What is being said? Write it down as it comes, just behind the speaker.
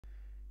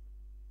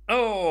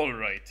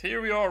Alright,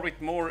 here we are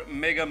with more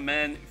Mega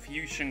Man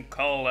Fusion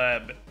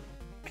Collab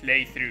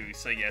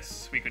playthroughs, I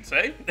guess we could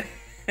say.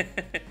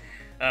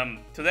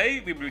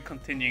 Today we will be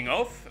continuing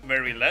off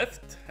where we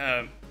left.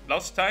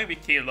 Last time we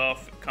killed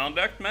off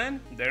Contact Man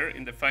there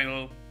in the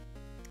final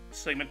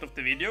segment of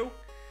the video.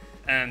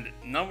 And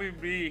now we'll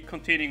be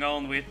continuing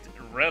on with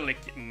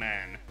Relic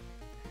Man.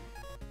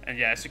 And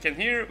yeah, as you can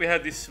hear, we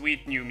have this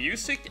sweet new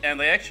music,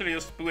 and I actually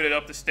just booted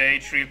up the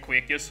stage real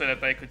quick just so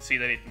that I could see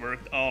that it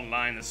worked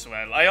online as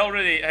well. I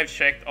already have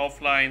checked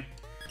offline,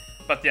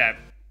 but yeah,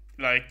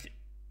 like,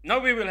 now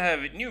we will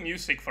have new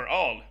music for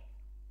all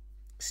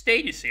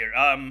stages here.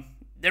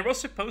 There was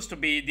supposed to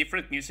be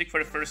different music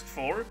for the first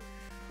 4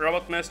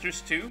 Robot Masters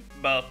 2,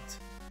 but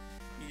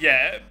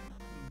yeah,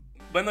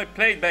 when I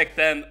played back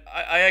then,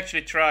 I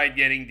actually tried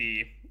getting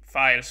the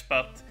files,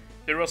 but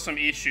there was some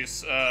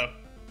issues.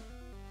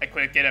 I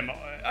couldn't get them.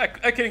 I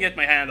couldn't get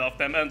my hand off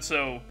them, and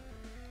so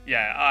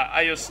yeah,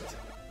 I just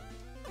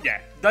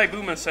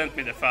Daibuman sent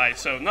me the file,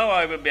 so now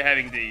I will be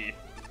having the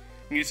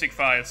music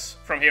files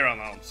from here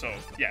on out. So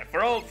yeah,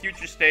 for all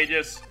future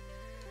stages,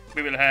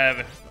 we will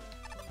have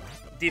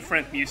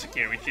different music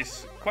here, which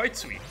is quite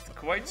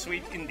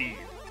sweet indeed.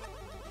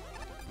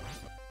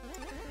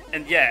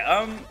 And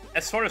yeah,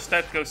 as far as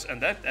that goes,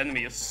 and that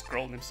enemy just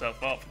scrolled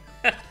himself off.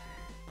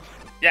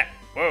 Yeah,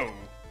 whoa.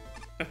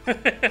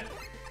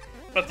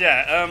 But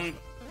yeah,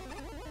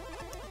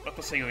 what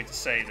was I going to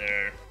say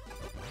there?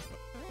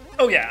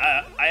 Oh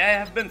yeah, I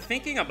have been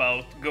thinking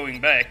about going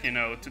back, you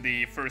know, to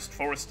the first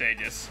 4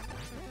 stages.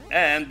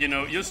 And, you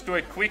know, just do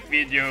a quick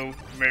video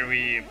where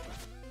we,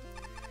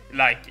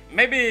 like,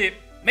 maybe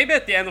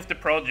at the end of the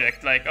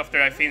project, like after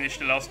I finish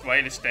the last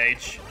Wily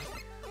stage.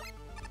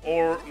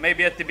 Or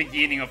maybe at the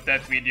beginning of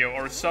that video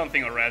or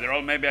something or rather.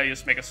 Or maybe I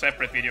just make a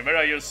separate video where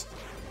I just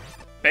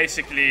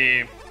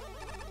basically,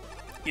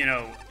 you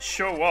know,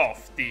 show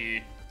off the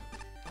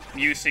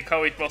music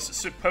how it was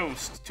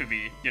supposed to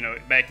be, you know,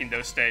 back in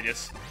those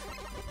stages.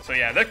 So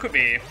yeah, that could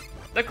be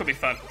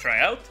fun to try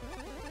out.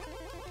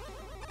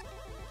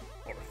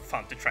 Or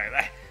fun to try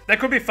that. That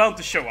could be fun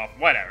to show off.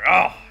 Whatever.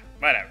 Oh,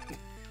 whatever.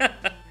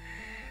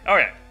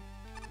 Okay.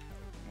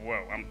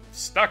 Whoa, I'm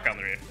stuck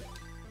under it.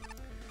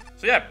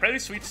 So yeah, pretty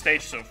sweet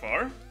stage so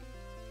far.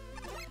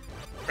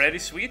 Pretty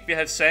sweet. We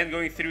have sand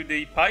going through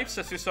the pipes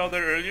as we saw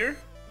there earlier.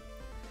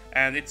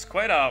 And it's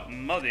quite a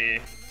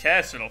muddy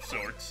castle of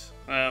sorts.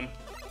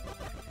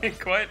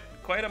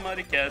 Quite a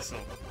muddy castle.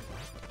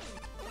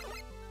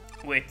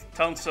 With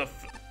tons of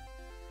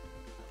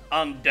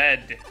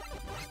undead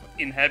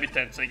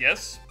inhabitants, I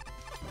guess.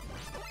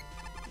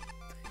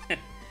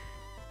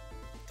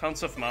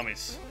 Tons of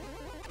mummies.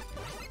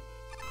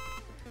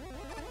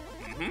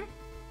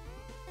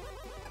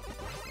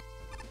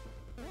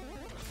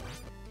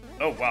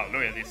 Oh wow,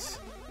 look at this.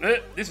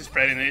 This is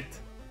pretty neat.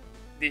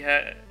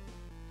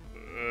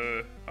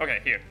 Okay,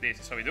 here, this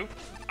is how we do.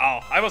 Oh,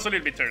 I was a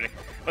little bit early.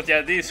 But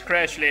yeah, these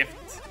crash lift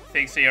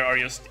things here are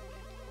just...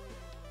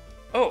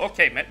 Oh,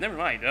 okay, never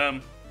mind.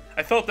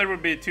 I thought there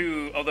would be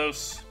 2 of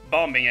those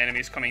bombing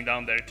enemies coming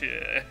down there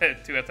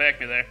to, to attack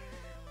me there.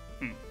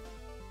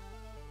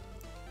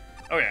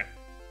 Okay.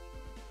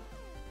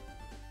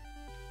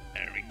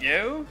 There we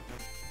go.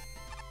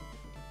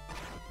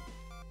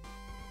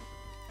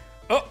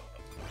 Oh!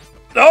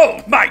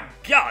 Oh my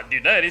god,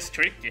 dude, that is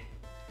tricky.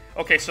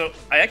 Okay, so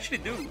I actually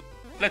do...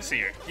 Let's see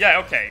here. Yeah,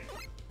 okay.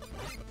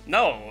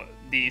 Now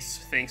these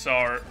things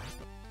are...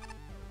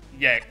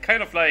 Yeah,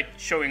 kind of like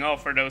showing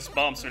off where those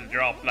bombs will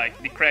drop, like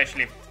the crash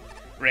lift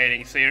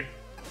ratings here.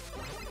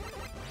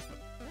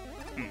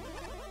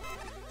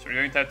 So we're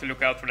going to have to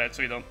look out for that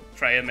so we don't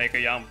try and make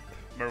a jump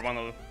where one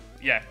of...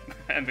 Yeah,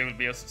 and we will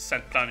be just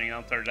sent plunging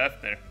down to our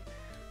left there.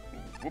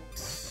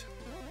 Whoops.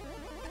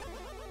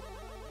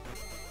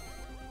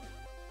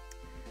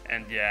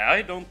 And yeah,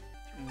 I don't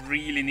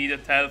really need a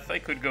health. I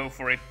could go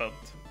for it, but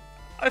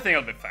I think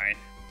I'll be fine.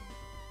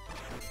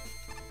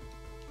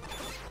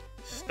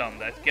 Stun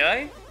that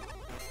guy.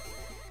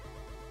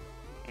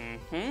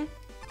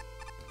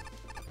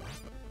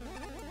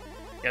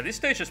 Yeah, this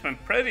stage has been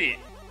pretty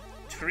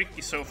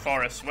tricky so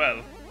far as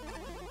well.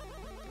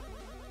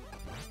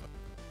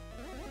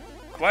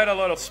 Quite a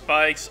lot of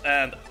spikes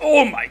and...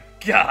 Oh my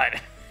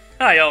god!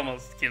 I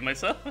almost killed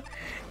myself.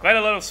 Quite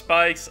a lot of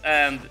spikes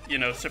and, you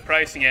know,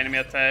 surprising enemy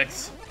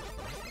attacks.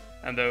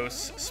 And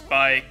those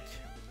spike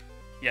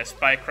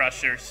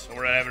crushers,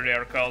 or whatever they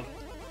are called.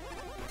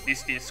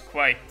 This is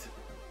quite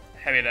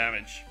heavy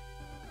damage.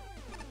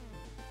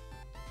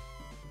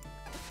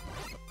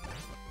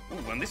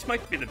 Ooh, and this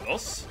might be the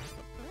boss.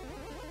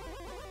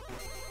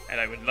 And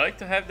I would like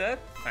to have that,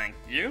 thank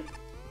you.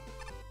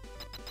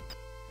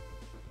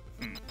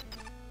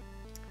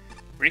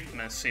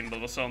 Brickman symbol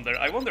was on there.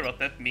 I wonder what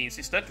that means.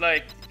 Is that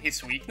like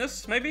his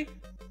weakness, maybe?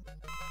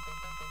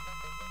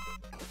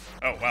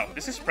 Oh wow,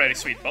 this is pretty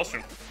sweet boss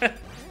room.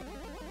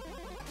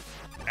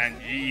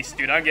 And jeez,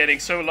 dude, I'm getting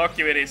so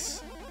lucky with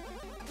his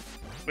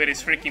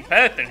freaking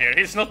pattern here.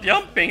 He's not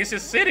jumping, he's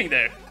just sitting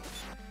there.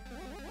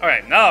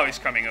 Alright, now he's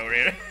coming over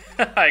here.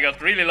 I got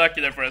really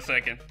lucky there for a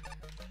second.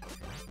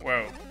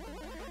 Whoa.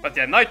 But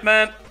yeah,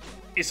 Nightman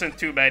isn't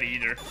too bad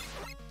either.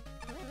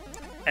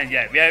 And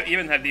yeah, we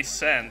even have these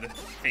sand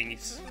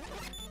things.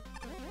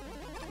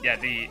 Yeah,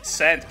 the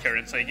sand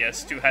currents, I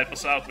guess, to help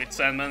us out with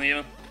Sandman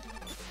even.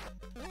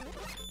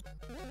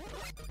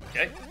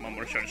 Okay, one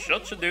more charge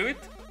shot should do it.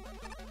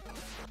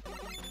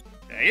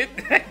 Dang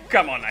it.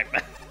 Come on,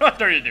 Nightman.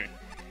 What are you doing?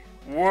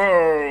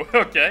 Whoa,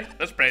 okay,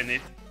 that's pretty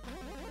neat.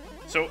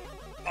 So,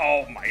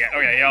 oh my god,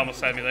 okay, he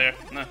almost had me there.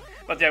 No.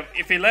 But yeah,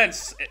 if he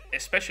lands,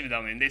 especially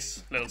down in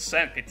this little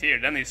sand pit here,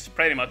 then he's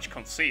pretty much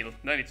concealed.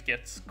 Then it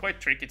gets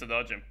quite tricky to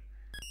dodge him.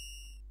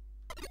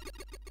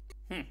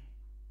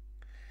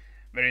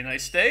 Very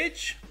nice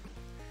stage.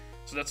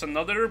 So that's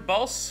another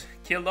boss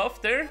killed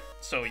off there.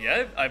 So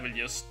yeah, I will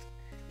just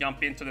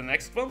jump into the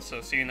next one, so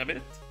see you in a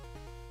bit.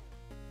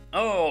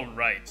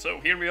 Alright, so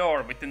here we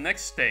are with the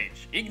next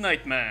stage.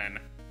 Ignite Man.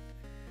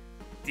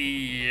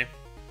 The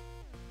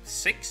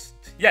sixth?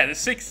 Yeah, the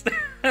sixth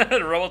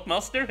Robot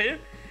Master here.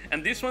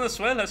 And this one as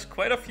well has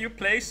quite a few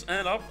plays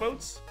and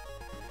upvotes.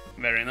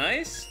 Very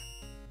nice.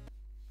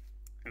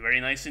 Very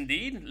nice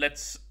indeed.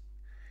 Let's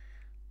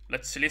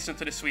listen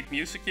to the sweet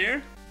music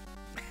here.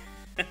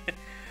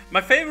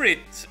 My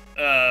favorite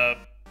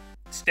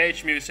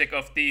stage music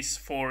of these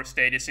 4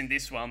 stages in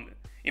this one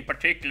in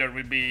particular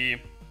will be,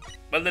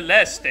 well, the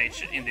last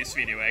stage in this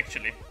video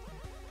actually.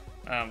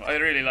 I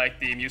really like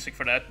the music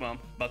for that one,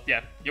 but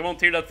yeah, you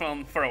won't hear that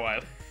one for a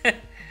while.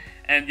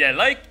 And yeah,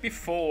 like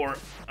before,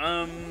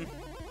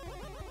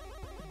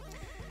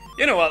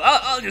 you know what,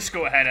 I'll just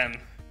go ahead and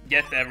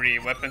get every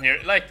weapon here.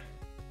 Like,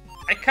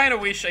 I kind of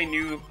wish I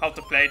knew how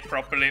to play it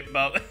properly,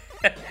 but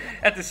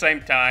at the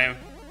same time,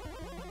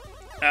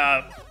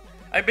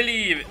 I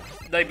believe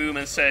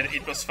Daibuman said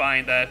it was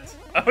fine that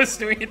I was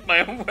doing it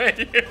my own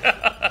way.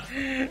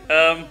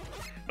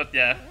 But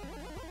yeah,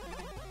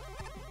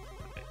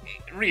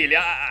 really,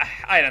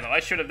 I don't know, I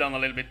should have done a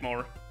little bit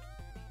more.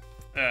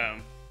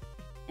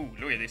 Ooh,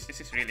 look at this,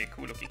 this is really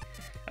cool looking.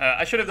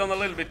 I should have done a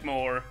little bit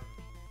more.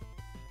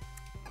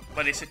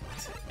 What is it?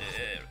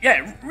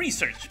 Yeah,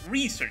 research.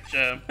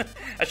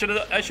 I should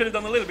have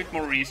done a little bit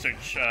more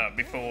research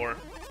before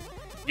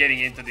getting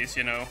into this,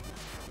 you know.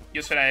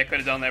 Just so that I could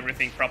have done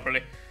everything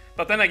properly.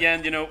 But then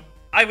again, you know,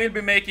 I will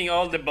be making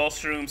all the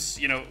boss rooms,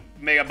 you know,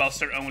 Mega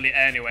Buster only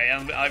anyway,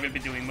 and I will be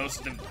doing most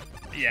of the,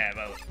 yeah,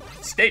 well,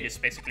 stages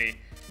basically,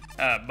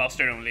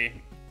 Buster only,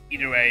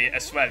 either way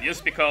as well,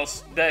 just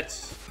because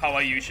that's how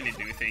I usually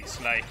do things.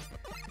 Like,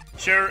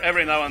 sure,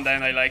 every now and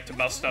then I like to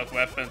bust out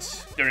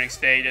weapons during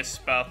stages,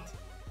 but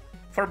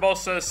for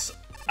bosses,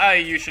 I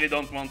usually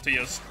don't want to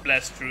just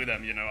blast through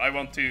them, you know. I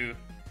want to,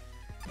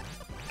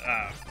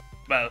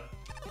 well,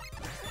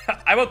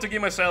 I want to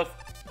give myself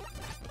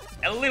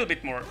a little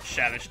bit more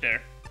challenge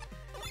there.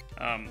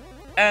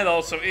 And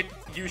also, it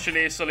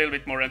usually is a little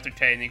bit more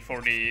entertaining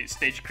for the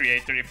stage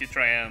creator if you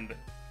try and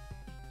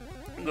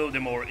go the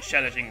more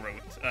challenging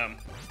route.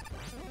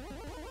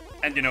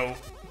 And you know,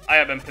 I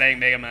have been playing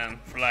Mega Man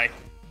for like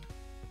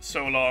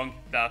so long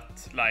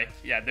that, like,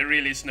 yeah, there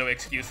really is no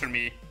excuse for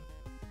me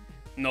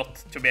not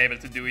to be able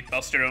to do it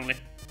Buster only.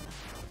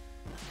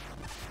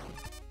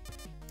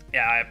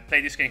 Yeah, I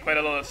played this game quite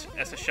a lot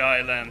as a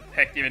child, and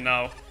heck, even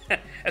now,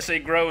 as a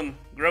grown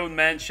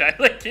man child,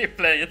 I keep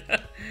playing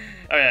it.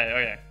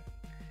 Okay.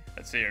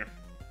 Let's see here.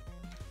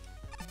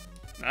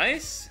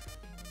 Nice.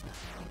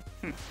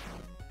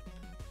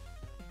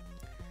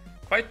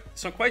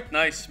 Quite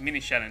nice mini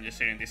challenges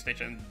here in this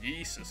stage, and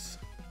Jesus,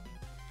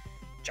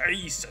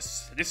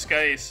 this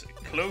guy is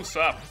close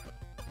up.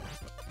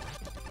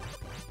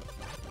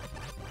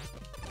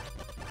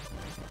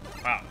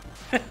 Wow.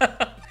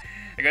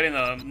 I got in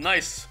a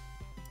nice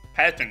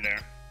pattern there.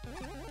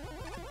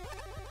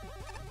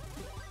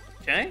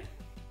 Okay.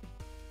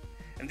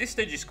 And this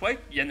stage is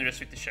quite generous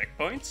with the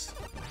checkpoints.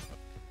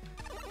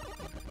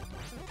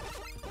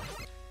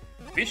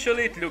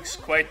 Visually it looks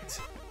quite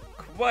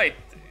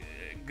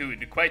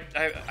good.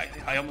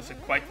 I almost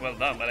said quite well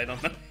done, but I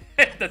don't know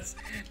if that's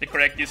the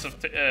correct use of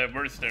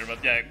words there.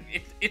 But yeah,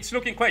 it's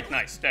looking quite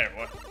nice there.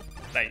 What?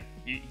 Like,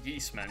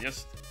 yeast man,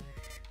 just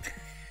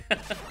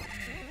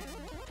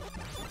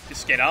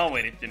just get on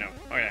with it, you know.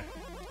 Okay.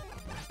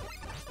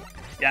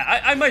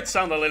 Yeah, I might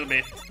sound a little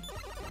bit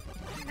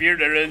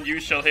weirder than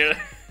usual here.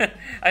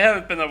 I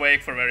haven't been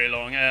awake for very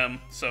long,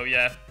 so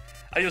yeah,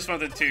 I just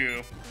wanted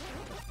to,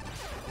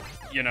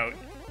 you know,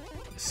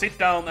 sit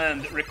down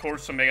and record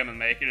some Mega Man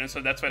Maker, and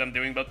so that's what I'm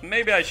doing. But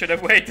maybe I should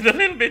have waited a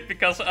little bit,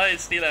 because I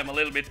still am a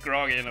little bit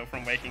groggy, you know,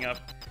 from waking up.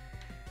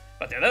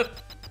 But yeah,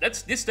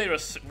 this day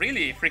was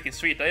really freaking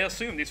sweet. I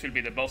assume this will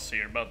be the boss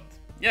here, but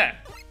yeah,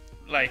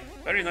 like,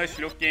 very nice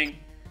looking,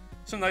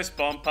 some nice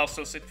bomb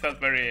puzzles. It felt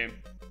a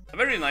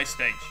very nice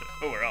stage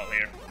overall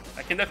here.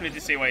 I can definitely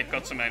see why it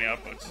got so many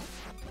upvotes.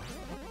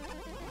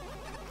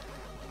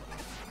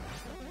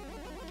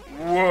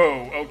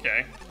 Whoa,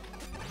 okay.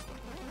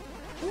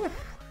 Oof.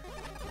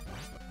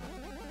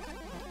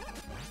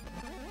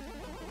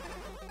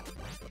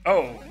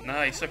 Oh,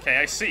 nice, okay,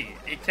 I see.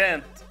 He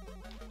can't,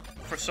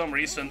 for some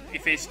reason,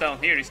 if he's down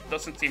here, it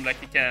doesn't seem like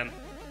he can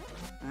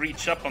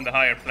reach up on the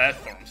higher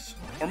platforms.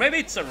 Or maybe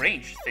it's a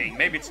range thing,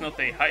 maybe it's not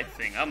a height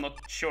thing. I'm not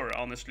sure,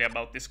 honestly,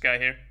 about this guy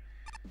here.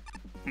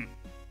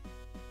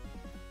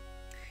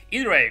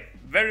 Either way,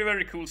 very,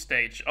 very cool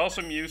stage.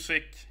 Awesome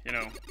music, you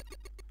know,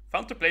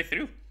 fun to play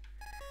through.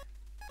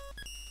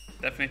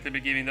 Definitely be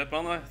giving that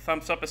one a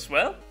thumbs up as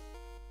well.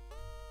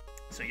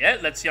 So yeah,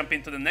 let's jump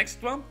into the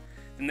next one.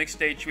 The next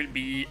stage will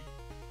be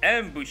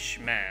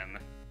Ambushman.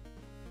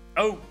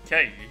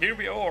 Okay, here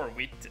we are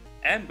with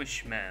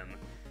Ambushman.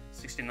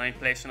 69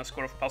 plays and a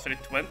score of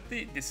positive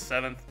 20, the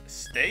 7th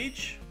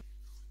stage.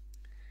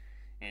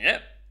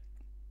 Yep.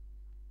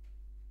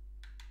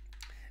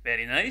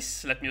 Very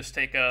nice. Let me just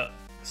take a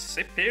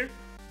sip here.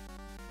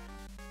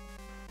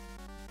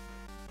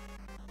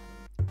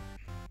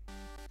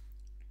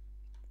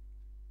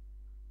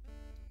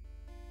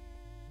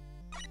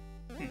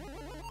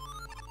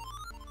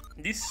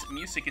 This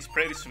music is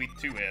pretty sweet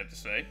too, I have to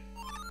say.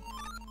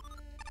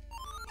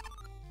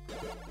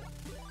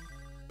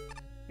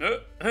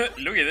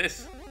 Look at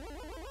this.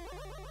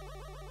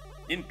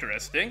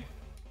 Interesting.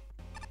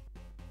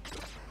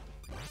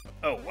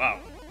 Oh, wow.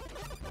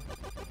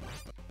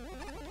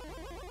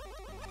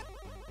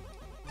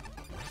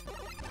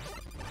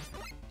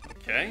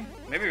 Okay,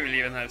 maybe we'll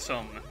even have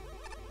some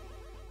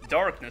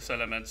darkness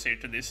elements here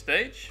to this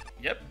stage.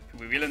 Yep,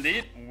 we will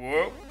indeed.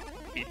 Whoa,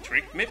 he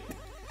tricked me.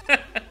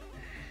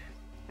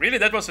 Really,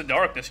 that was the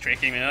darkness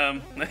tricking me.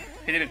 I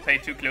didn't pay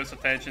too close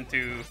attention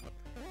to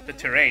the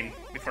terrain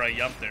before I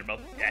jumped there, but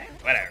yeah,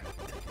 whatever.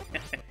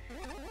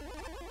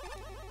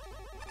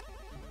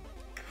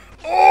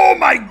 Oh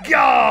my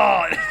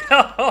god!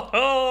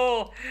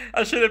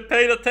 I should have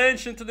paid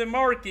attention to the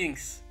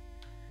markings.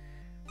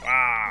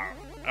 Wow.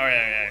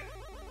 Okay.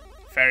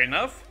 Fair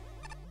enough.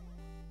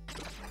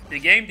 The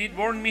game did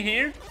warn me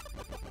here.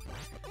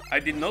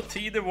 I did not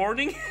heed the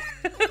warning.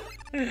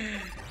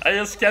 I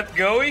just kept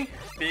going,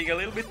 being a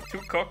little bit too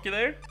cocky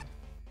there.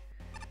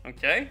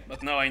 Okay,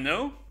 but now I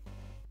know.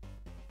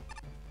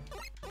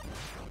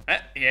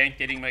 He ain't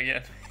getting me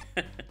again.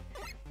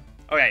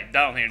 Okay,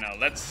 down here now.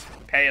 Let's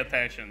pay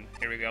attention.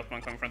 Here we got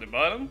one coming from the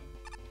bottom.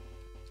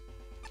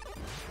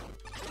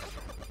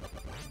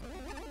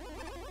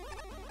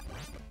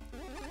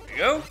 There we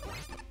go.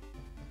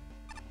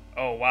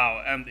 Oh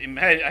wow, and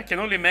I can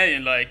only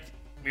imagine like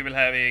we'll be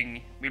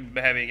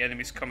having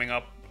enemies coming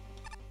up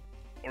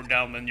or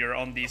down when you're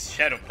on these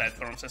shadow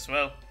platforms as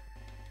well.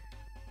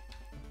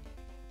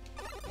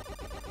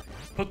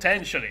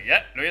 Potentially,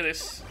 yeah, look at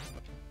this.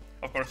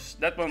 Of course,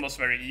 that one was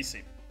very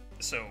easy.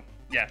 So,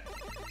 yeah.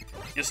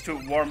 Just to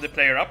warm the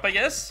player up, I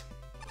guess.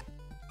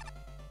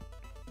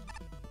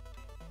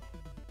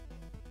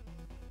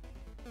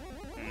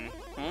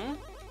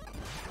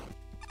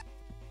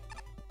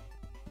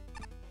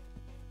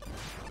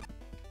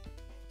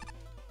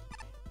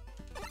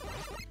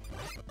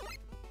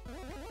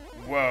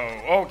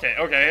 Whoa, okay.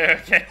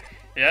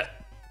 Yeah.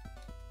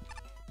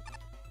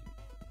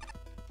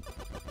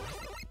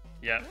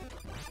 Yeah.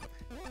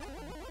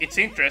 It's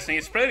interesting,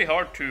 it's pretty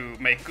hard to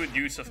make good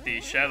use of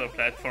the shadow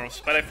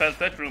platforms, but I felt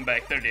that room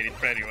back there did it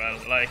pretty well.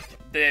 Like,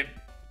 the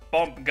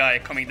bomb guy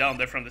coming down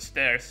there from the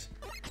stairs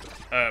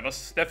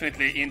was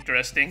definitely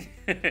interesting.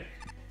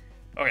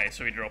 Okay,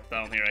 so we drop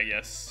down here, I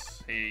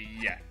guess.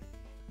 Yeah.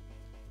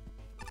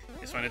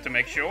 Just wanted to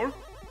make sure.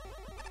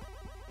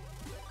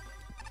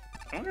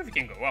 I wonder if we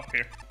can go up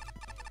here.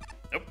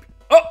 Nope.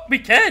 Oh, we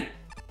can!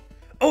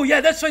 Oh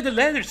yeah, that's why the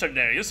ladders are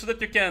there, just so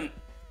that you can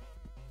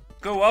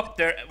go up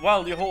there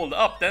while you hold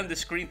up, then the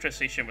screen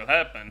transition will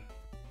happen.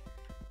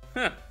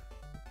 Huh.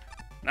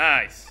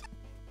 Nice.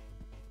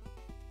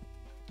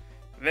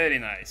 Very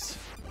nice.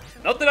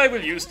 Not that I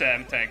will use the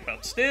M-Tank,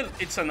 but still,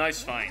 it's a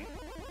nice find.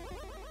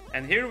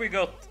 And here we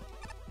got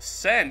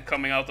sand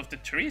coming out of the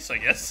trees, I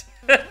guess.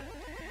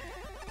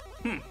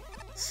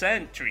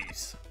 Sand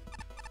trees.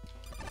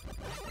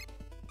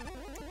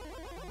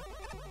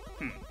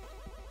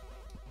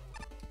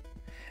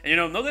 And you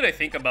know, now that I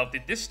think about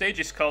it, this stage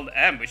is called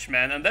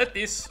Ambushman, and that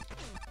is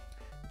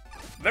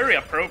very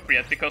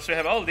appropriate because we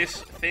have all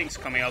these things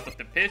coming out of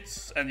the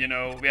pits, and you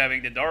know, we're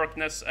having the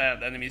darkness,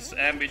 and enemies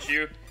ambush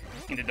you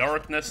in the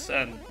darkness,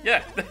 and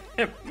yeah,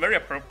 very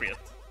appropriate.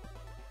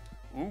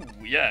 Ooh,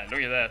 yeah,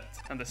 look at that.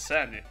 And the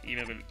sand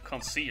even will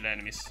conceal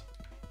enemies.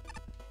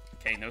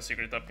 Okay, no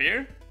secret up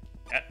here.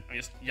 Yeah, I'm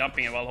just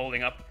jumping while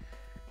holding up.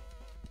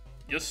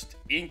 Just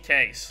in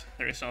case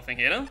there is something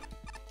hidden.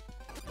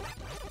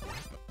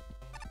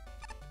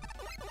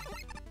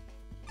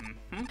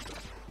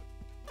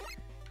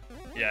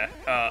 Yeah,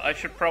 I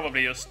should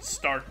probably just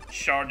start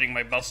charging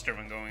my buster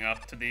when going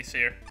up to these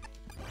here.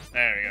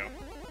 There we go.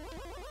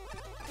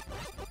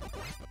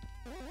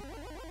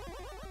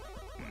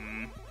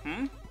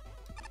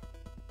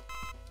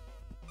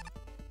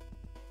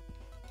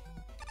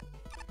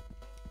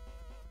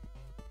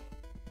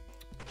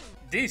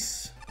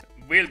 This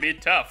will be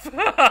tough.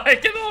 I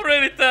can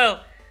already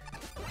tell.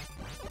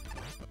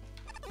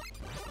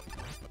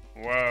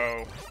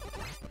 Whoa.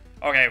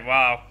 Okay,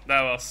 wow,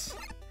 that was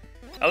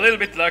a little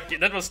bit lucky.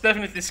 That was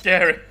definitely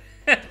scary.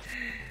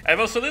 I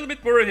was a little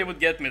bit worried he would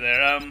get me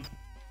there.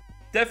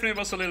 Definitely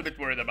was a little bit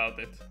worried about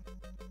it.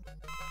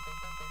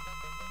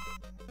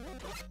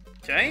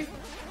 Okay.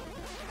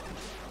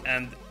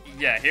 And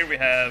yeah, here we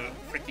have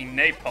freaking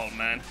Napalm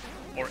Man.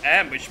 Or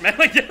Ambush Man,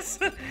 I guess.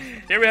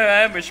 Here we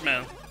have Ambush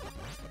Man.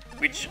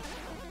 Which...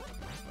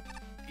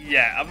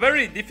 yeah, a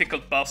very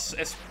difficult boss,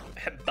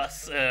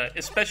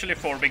 especially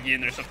for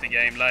beginners of the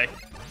game. Like,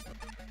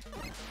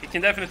 it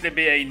can definitely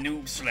be a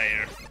noob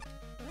slayer.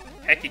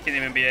 Heck, it can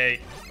even be a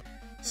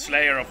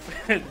slayer of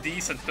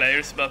decent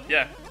players, but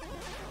yeah.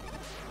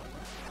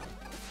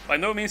 By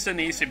no means an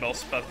easy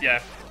boss, but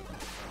yeah.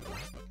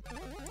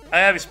 I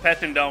have his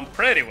pattern down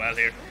pretty well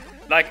here.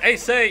 Like I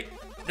say,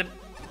 the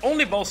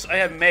only boss I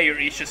have major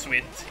issues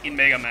with in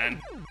Mega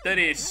Man, that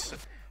is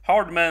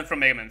Hard Man from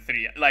Mega Man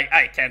 3. Like,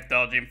 I can't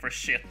dodge him for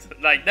shit.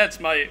 Like, that's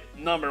my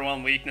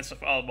 #1 weakness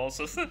of all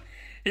bosses.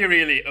 He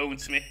really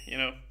owns me, you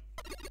know.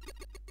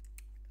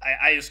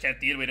 I just can't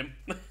deal with him.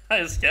 I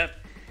just can't.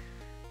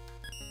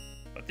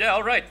 But yeah,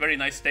 alright, very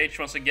nice stage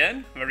once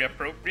again. Very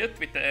appropriate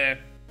with the,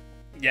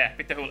 yeah,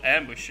 with the whole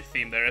ambush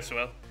theme there as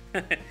well.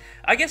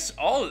 I guess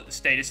all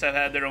stages have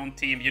had their own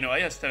theme, you know,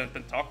 I just haven't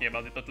been talking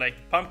about it, but like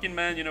Pumpkin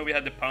Man, you know, we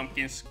had the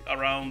pumpkins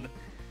around.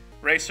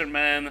 Razor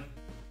Man.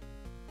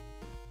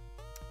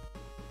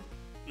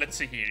 Let's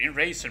see here, in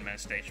Razor Man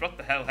stage, what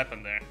the hell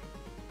happened there?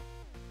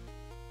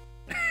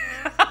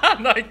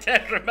 No, I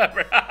can't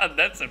remember.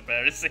 That's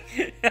embarrassing.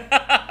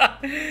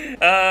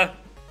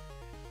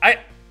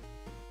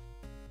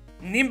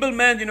 Nimble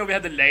Man, you know, we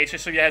had the laser,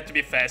 so you had to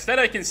be fast. That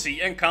I can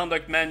see. And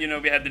Conduct Man, you know,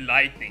 we had the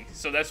lightning.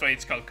 So that's why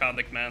it's called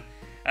Conduct Man,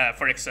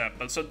 for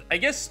example. So I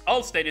guess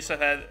all stages have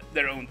had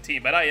their own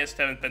team, but I just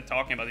haven't been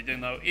talking about it, you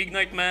know.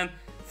 Ignite Man,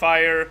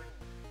 Fire,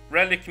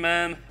 Relic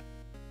Man.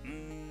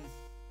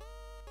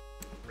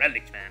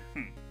 Relic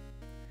Man,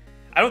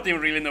 I don't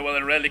even really know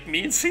what a relic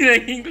means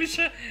in English.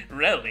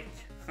 Relic.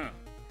 Huh.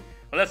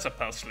 Well, that's a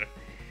puzzler.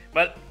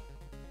 But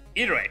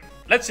either way,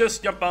 let's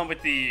just jump on with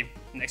the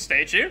next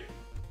stage here.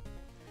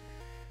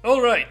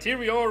 Alright, here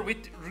we are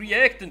with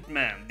Reactant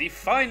Man, the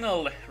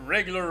final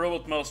regular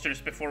robot monsters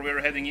before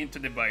we're heading into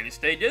the Wily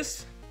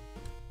stages.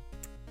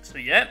 So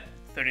yeah,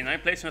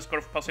 39 placing a score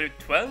of positive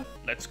 12.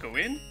 Let's go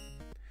in.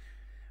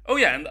 Oh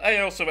yeah, and I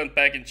also went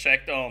back and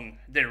checked on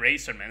the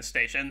Razor Man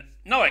stage, and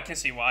now I can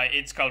see why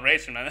it's called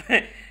Razor Man.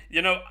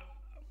 You know,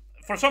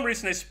 for some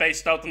reason I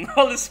spaced out on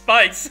all the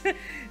spikes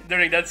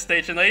during that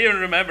stage, and I even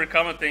remember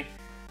commenting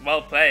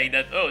while playing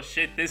that, oh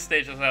shit, this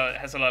stage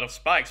has a lot of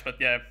spikes, but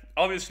yeah,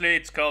 obviously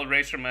it's called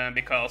Razor Man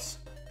because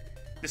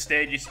the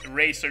stage is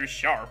razor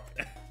sharp.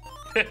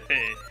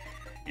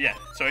 Yeah,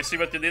 so I see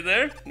what you did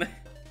there.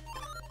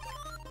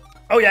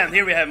 Oh yeah, and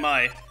here we have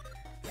my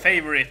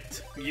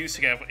favorite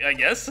music, I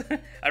guess.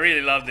 I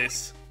really love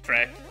this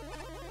track.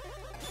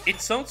 It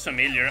sounds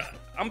familiar.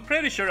 I'm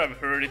pretty sure I've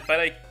heard it, but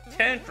I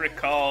can't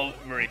recall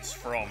where it's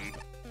from.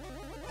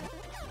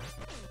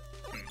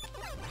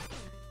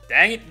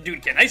 Dang it,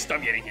 dude, can I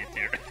stop getting hit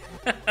here?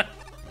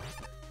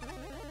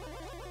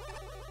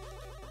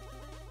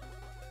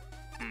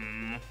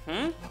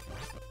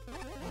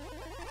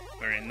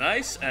 Very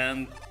nice,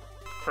 and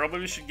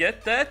probably should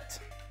get that.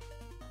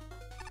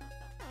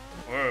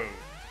 Whoa.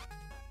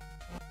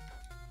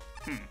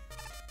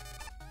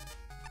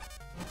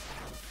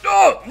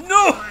 Oh,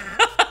 no!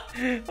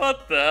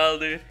 What the hell,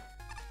 dude?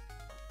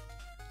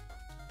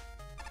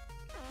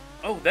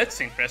 Oh, that's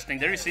interesting.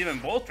 There is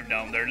even water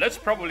down there. That's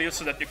probably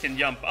so that you can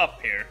jump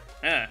up here.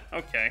 Yeah,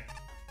 okay.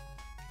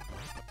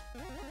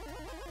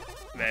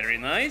 Very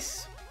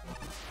nice.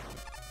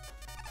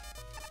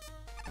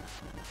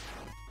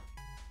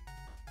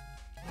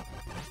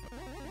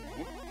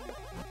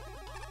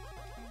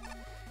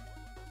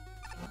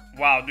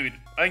 Wow, dude,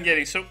 I'm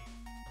getting so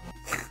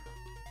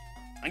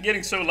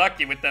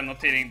lucky with them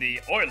not hitting the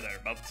oil there,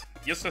 but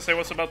just as I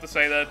was about to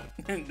say that,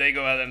 they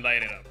go ahead and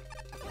light it up.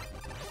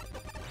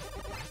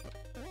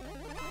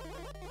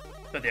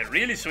 But yeah,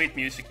 really sweet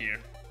music here.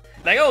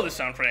 Like, all the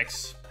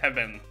soundtracks have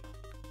been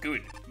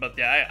good, but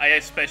yeah, I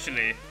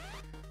especially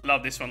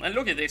love this one. And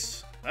look at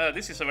this.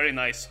 This is a very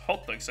nice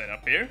hot dog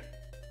setup here.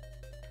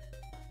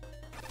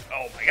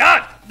 Oh my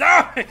god!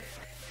 No!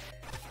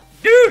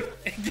 Dude!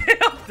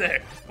 Get up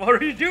there! What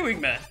are you doing,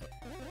 man?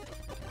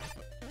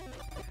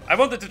 I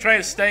wanted to try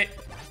and stay,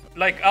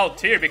 like, out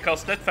here,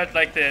 because that felt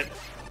like the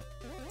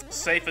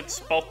safest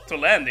spot to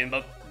land in,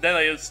 but then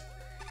I just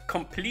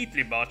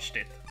completely botched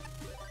it.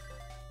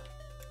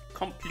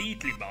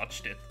 Completely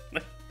botched it.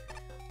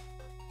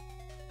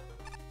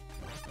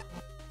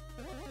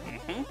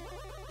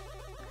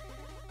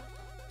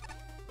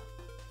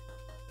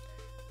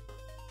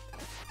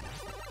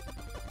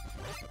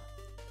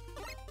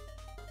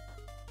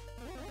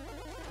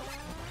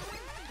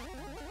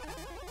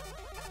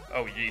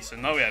 Oh geez, so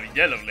now we have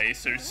yellow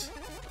lasers.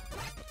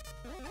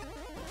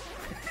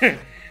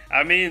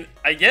 I mean,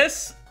 I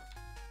guess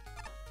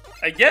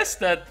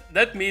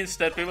that means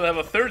that we will have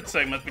a third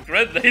segment with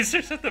red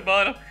lasers at the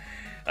bottom.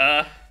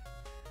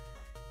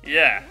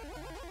 Yeah.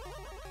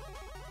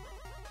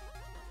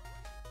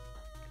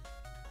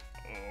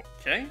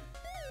 Okay.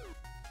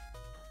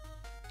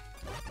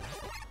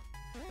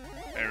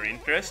 Very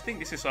interesting.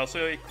 This is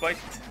also a quite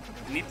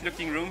neat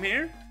looking room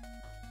here.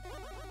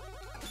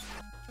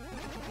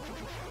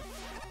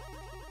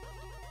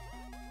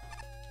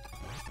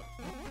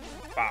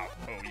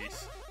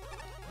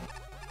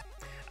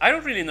 I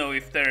don't really know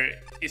if there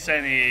is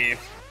any,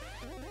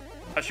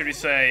 how should we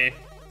say,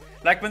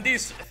 like when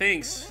these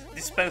things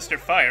dispense their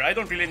fire, I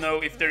don't really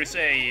know if there is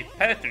a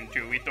pattern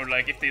to it or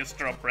like if they just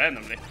drop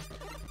randomly.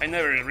 I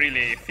never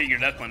really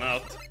figured that one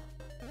out.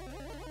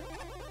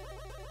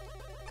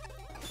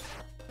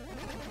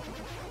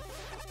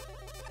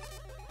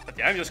 But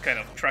yeah, I'm just kind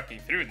of trucking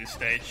through this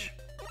stage.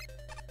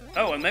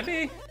 Oh, and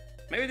maybe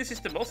this is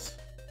the boss.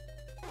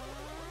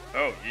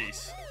 Oh,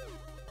 jeez.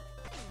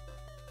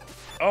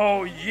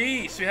 Oh,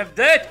 jeez, we have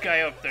that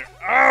guy up there.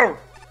 Oh!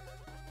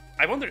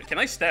 I wonder, can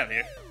I stand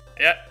here?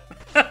 Yeah.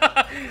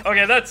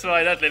 Okay, that's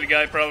why that little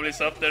guy probably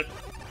is up there.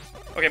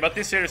 Okay, but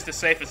this here is the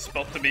safest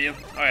spot to be in.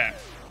 Oh, yeah.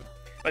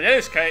 But that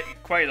is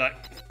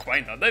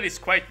that is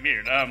quite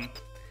weird.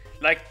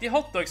 Like, the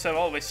hot dogs have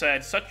always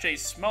had such a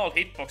small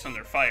hitbox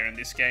under fire in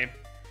this game.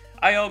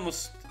 I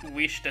almost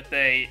wish that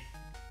they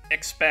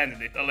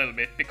expanded it a little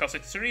bit, because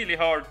it's really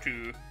hard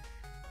to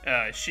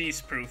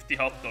cheese-proof the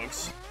hot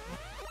dogs.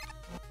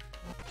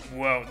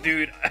 Whoa,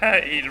 dude,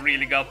 he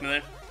really got me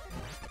there.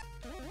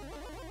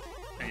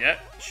 And yeah,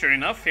 sure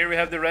enough, here we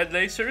have the red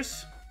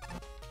lasers.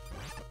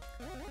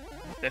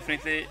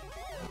 Definitely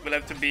will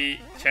have to be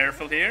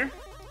careful here.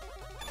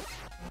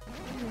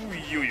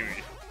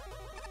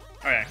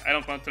 Alright, I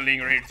don't want to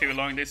linger here too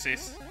long. This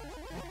is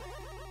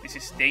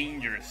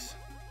dangerous.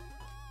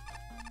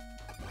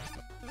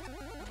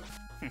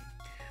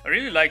 I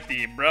really like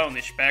the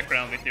brownish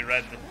background with the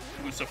red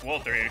pools of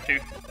water here too.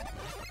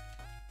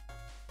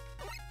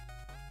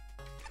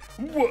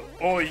 Whoa!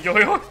 Oh,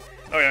 yo!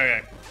 Oh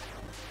yeah.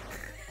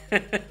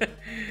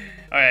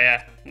 Oh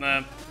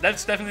yeah.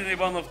 That's definitely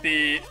one of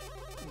the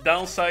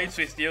downsides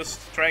with just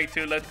trying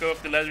to let go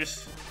of the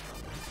ladders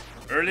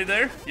early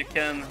there. You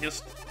can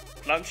just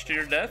plunge to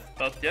your death,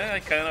 but yeah,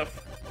 I kind of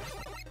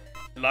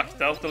lucked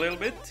out a little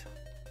bit.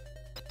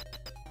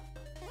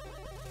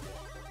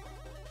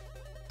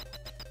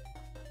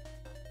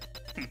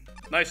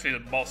 Nice little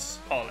boss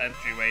hall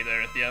entryway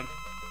there at the end.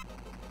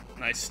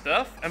 Nice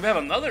stuff. And we have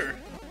another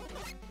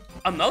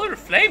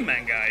Flame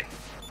Man guy.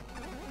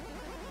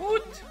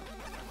 What?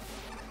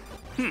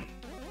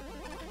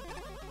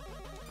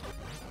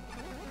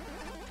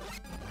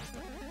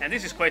 And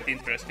this is quite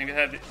interesting.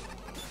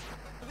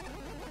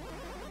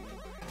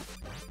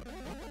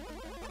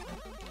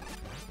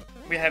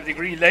 We have the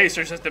green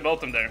lasers at the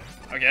bottom there.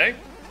 Okay.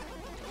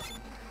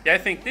 Yeah, I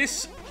think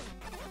this...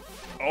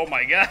 Oh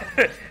my god.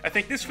 I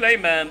think this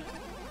Flame Man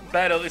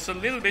battle is a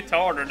little bit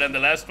harder than the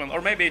last one.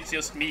 Or maybe it's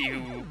just me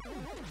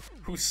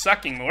who's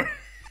sucking more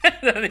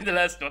than in the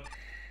last one.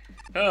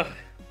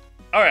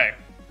 Alright.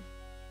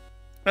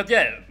 But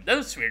yeah, that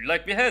was weird.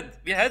 Like, we had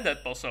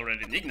that boss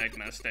already in the Ignite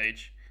Man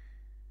stage.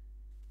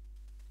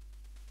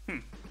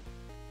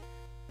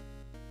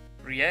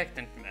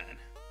 Reactant Man.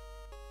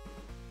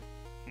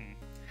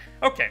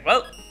 Okay,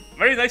 well,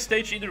 very nice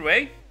stage either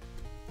way.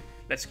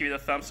 Let's give it a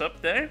thumbs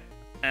up there.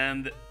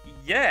 And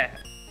yeah.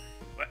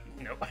 Well,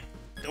 no,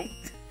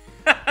 don't.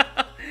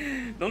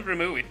 Don't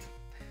remove it.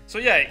 So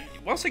yeah,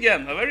 once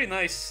again, a very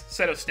nice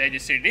set of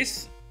stages here.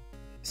 This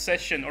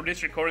session, or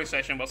this recording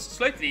session, was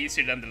slightly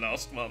easier than the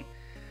last one.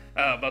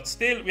 But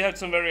still, we had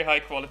some very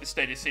high quality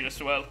stages here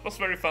as well. It was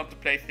very fun to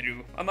play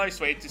through. A nice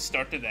way to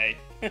start the day.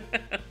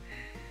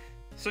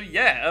 So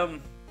yeah,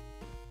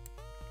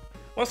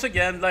 once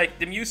again, like,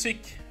 the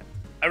music,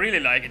 I really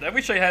like it. I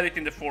wish I had it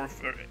in the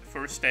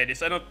first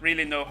stages. I don't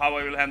really know how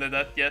I will handle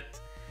that yet.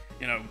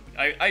 You know,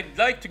 I'd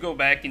like to go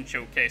back and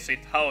showcase it,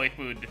 how it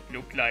would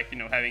look like, you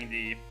know, having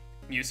the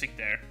music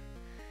there.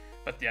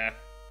 But yeah,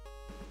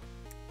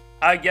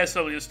 I guess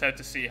I'll just have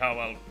to see how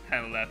I'll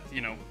handle that,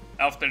 you know,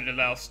 after the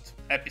last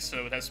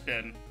episode has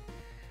been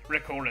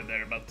recorded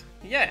there. But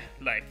yeah,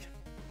 like,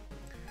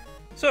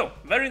 so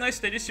very nice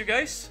stages, you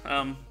guys.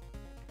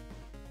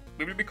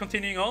 We will be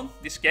continuing on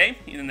this game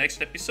in the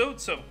next episode,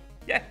 so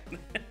yeah.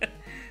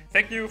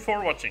 Thank you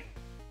for watching.